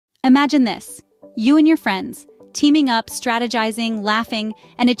Imagine this: you and your friends, teaming up, strategizing, laughing,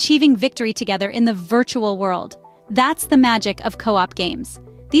 and achieving victory together in the virtual world. That's the magic of co-op games.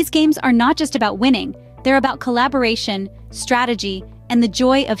 These games are not just about winning, they're about collaboration, strategy, and the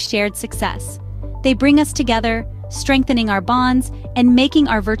joy of shared success. They bring us together, strengthening our bonds, and making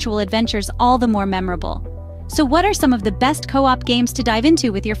our virtual adventures all the more memorable. So what are some of the best co-op games to dive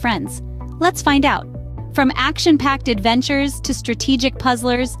into with your friends? Let's find out. From action-packed adventures to strategic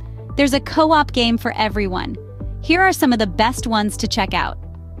puzzlers, there's a co-op game for everyone. Here are some of the best ones to check out.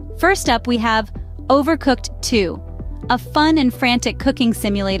 First up, we have Overcooked 2, a fun and frantic cooking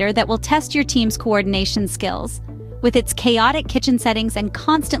simulator that will test your team's coordination skills. With its chaotic kitchen settings and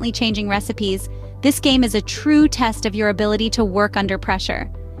constantly changing recipes, this game is a true test of your ability to work under pressure.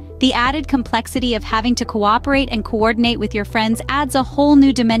 The added complexity of having to cooperate and coordinate with your friends adds a whole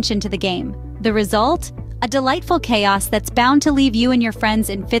new dimension to the game. The result? A delightful chaos that's bound to leave you and your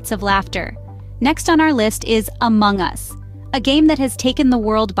friends in fits of laughter. Next on our list is Among Us, a game that has taken the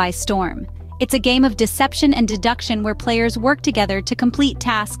world by storm. It's a game of deception and deduction where players work together to complete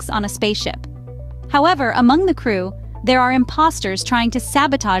tasks on a spaceship. However, among the crew, there are imposters trying to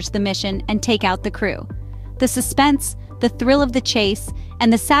sabotage the mission and take out the crew. The suspense, the thrill of the chase,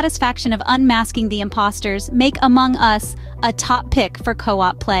 and the satisfaction of unmasking the imposters make Among Us a top pick for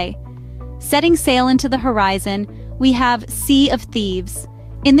co-op play. Setting sail into the horizon, we have Sea of Thieves.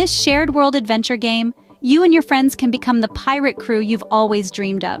 In this shared world adventure game, you and your friends can become the pirate crew you've always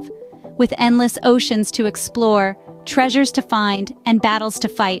dreamed of. With endless oceans to explore, treasures to find, and battles to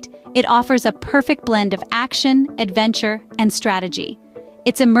fight, it offers a perfect blend of action, adventure, and strategy.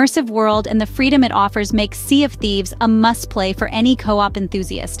 Its immersive world and the freedom it offers makes Sea of Thieves a must-play for any co-op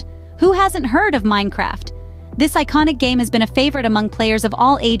enthusiast. Who hasn't heard of Minecraft? This iconic game has been a favorite among players of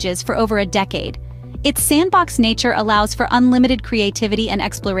all ages for over a decade. Its sandbox nature allows for unlimited creativity and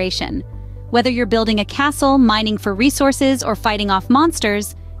exploration. Whether you're building a castle, mining for resources, or fighting off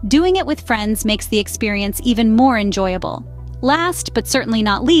monsters, doing it with friends makes the experience even more enjoyable. Last, but certainly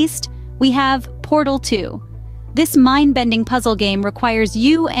not least, we have Portal 2. This mind-bending puzzle game requires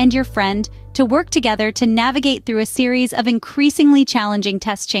you and your friend to work together to navigate through a series of increasingly challenging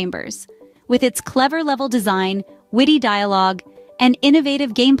test chambers. With its clever level design, witty dialogue, and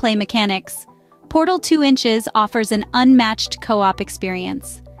innovative gameplay mechanics, Portal 2 Inches offers an unmatched co-op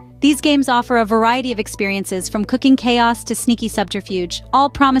experience. These games offer a variety of experiences from cooking chaos to sneaky subterfuge, all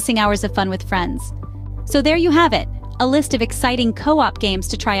promising hours of fun with friends. So there you have it, a list of exciting co-op games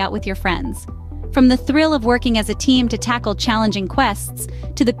to try out with your friends. From the thrill of working as a team to tackle challenging quests,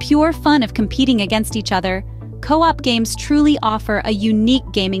 to the pure fun of competing against each other, co-op games truly offer a unique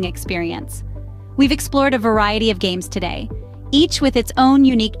gaming experience. We've explored a variety of games today, each with its own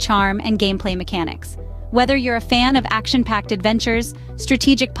unique charm and gameplay mechanics. Whether you're a fan of action-packed adventures,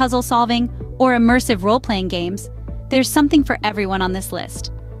 strategic puzzle solving, or immersive role-playing games, there's something for everyone on this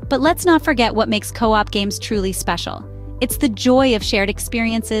list. But let's not forget what makes co-op games truly special. It's the joy of shared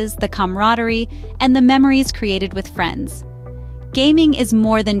experiences, the camaraderie, and the memories created with friends. Gaming is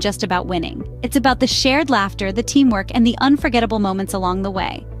more than just about winning. It's about the shared laughter, the teamwork, and the unforgettable moments along the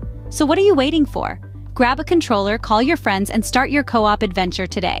way. So what are you waiting for? Grab a controller, call your friends, and start your co-op adventure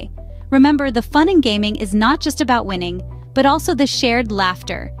today. Remember, the fun in gaming is not just about winning, but also the shared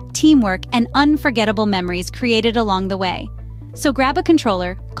laughter, teamwork, and unforgettable memories created along the way. So grab a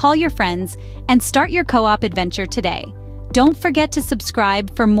controller, call your friends, and start your co-op adventure today. Don't forget to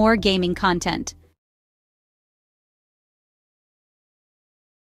subscribe for more gaming content.